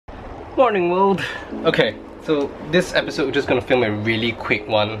Morning world. Okay, so this episode we're just gonna film a really quick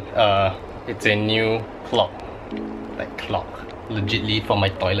one. It's a new clock, legitly for my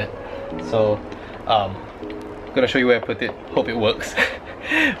toilet. So gonna show you where I put it. Hope it works.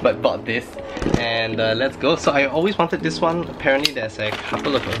 But bought this and let's go. So I always wanted this one. Apparently there's a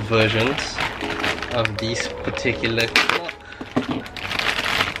couple of versions of these particular clock.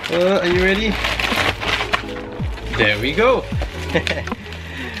 Are you ready? There we go.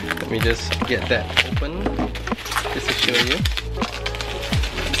 Let me just get that open just to show you.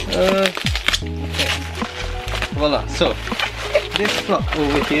 Okay. Voila. So this clock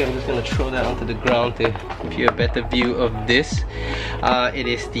over here, I'm just gonna throw that onto the ground to give you a better view of this. It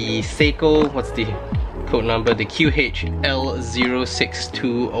is the Seiko, what's the code number? The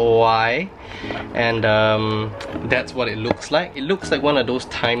QHL062Y, and that's what it looks like. It looks like one of those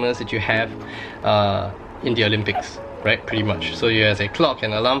timers that you have in the Olympics, right? Pretty much. So it has a clock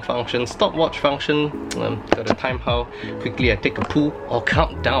and alarm function, stopwatch function, got to time how quickly I take a poo or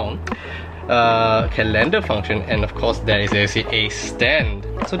count down, calendar function, and of course there is a stand.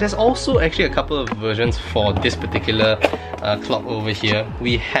 So there's also actually a couple of versions for this particular clock over here.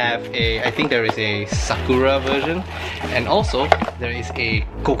 We have I think there is a Sakura version, and also there is a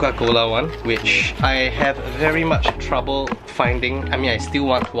Coca-Cola one, which I have very much trouble finding. I mean, I still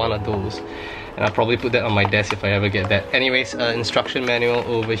want one of those, and I'll probably put that on my desk if I ever get that. Anyways, instruction manual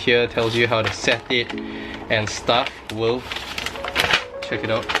over here tells you how to set it and stuff. Whoa, check it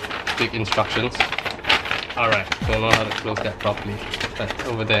out, big instructions. Alright, don't know how to close that properly. That's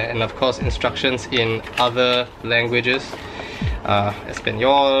over there. And of course instructions in other languages,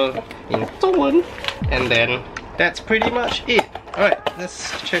 Espanol, in 中文, and then that's pretty much it. Alright,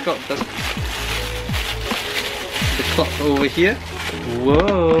 let's check out the clock over here.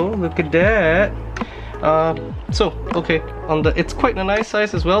 Whoa, look at that. So okay, it's quite a nice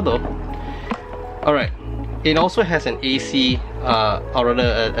size as well though. Alright, it also has an AC or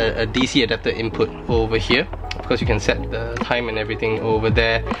rather a DC adapter input over here. Of course you can set the time and everything over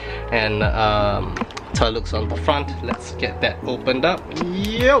there, and that's how it looks on the front. Let's get that opened up.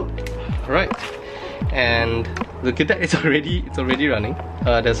 Yo! Right, and look at that, it's already running.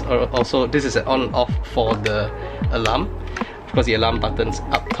 There's also, this is an on-off for the alarm. Of course the alarm button's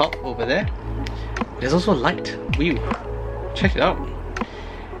up top over there. There's also a light. Whew. Check it out.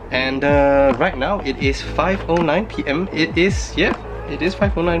 And right now it is 5:09 PM. It is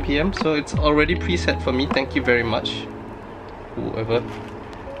 5:09 PM, so it's already preset for me. Thank you very much, whoever.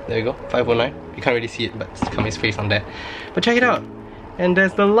 There you go, 5:09. You can't really see it, but it's Kami's face on there. But check it out, and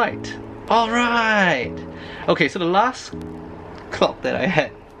there's the light. Alright! Okay, so the last clock that I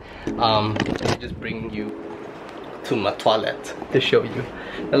had, let me just bring you to my toilet to show you.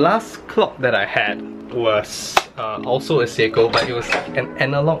 The last clock that I had was also a Seiko, but it was an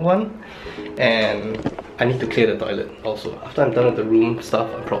analog one, and I need to clear the toilet also. After I'm done with the room stuff,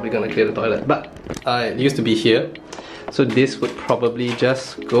 I'm probably gonna clear the toilet, but it used to be here, so this would probably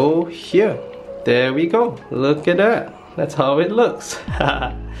just go here. There we go, look at that, that's how it looks.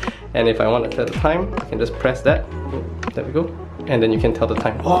 And if I want to tell the time, I can just press that. There we go, and then you can tell the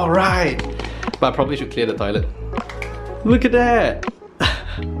time. Alright, but I probably should clear the toilet. Look at that.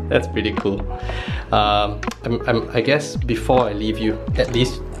 That's pretty cool. I guess before I leave you, at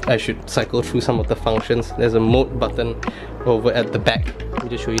least I should cycle through some of the functions. There's a mode button over at the back. Let me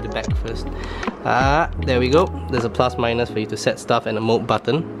just show you the back first. There we go. There's a plus minus for you to set stuff and a mode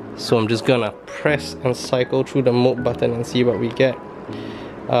button. So I'm just gonna press and cycle through the mode button and see what we get.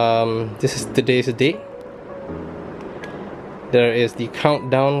 This is today's date. There is the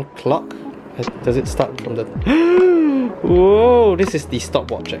countdown clock. Does it start from the... Whoa, this is the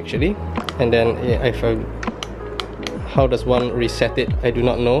stopwatch actually. And then how does one reset it? I do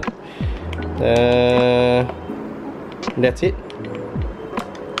not know. That's it.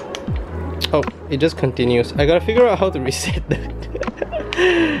 Oh, it just continues. I gotta figure out how to reset that.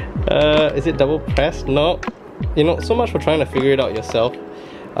 Is it double press? No. You know, so much for trying to figure it out yourself.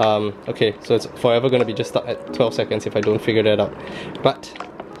 Okay, so it's forever gonna be just stuck at 12 seconds if I don't figure that out. But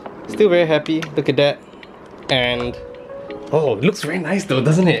still very happy. Look at that. And oh, it looks very nice though,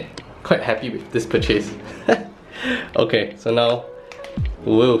 doesn't it? Quite happy with this purchase. Okay, so now,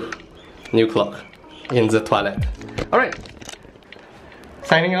 whoa, new clock in the toilet. Alright,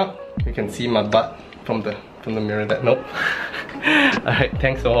 signing out. You can see my butt from the mirror there. Nope. Alright,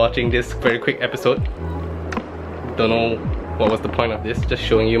 thanks for watching this very quick episode. Don't know what was the point of this, just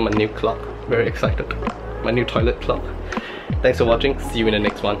showing you my new clock. Very excited. My new toilet clock. Thanks for watching, see you in the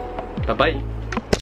next one. Bye bye.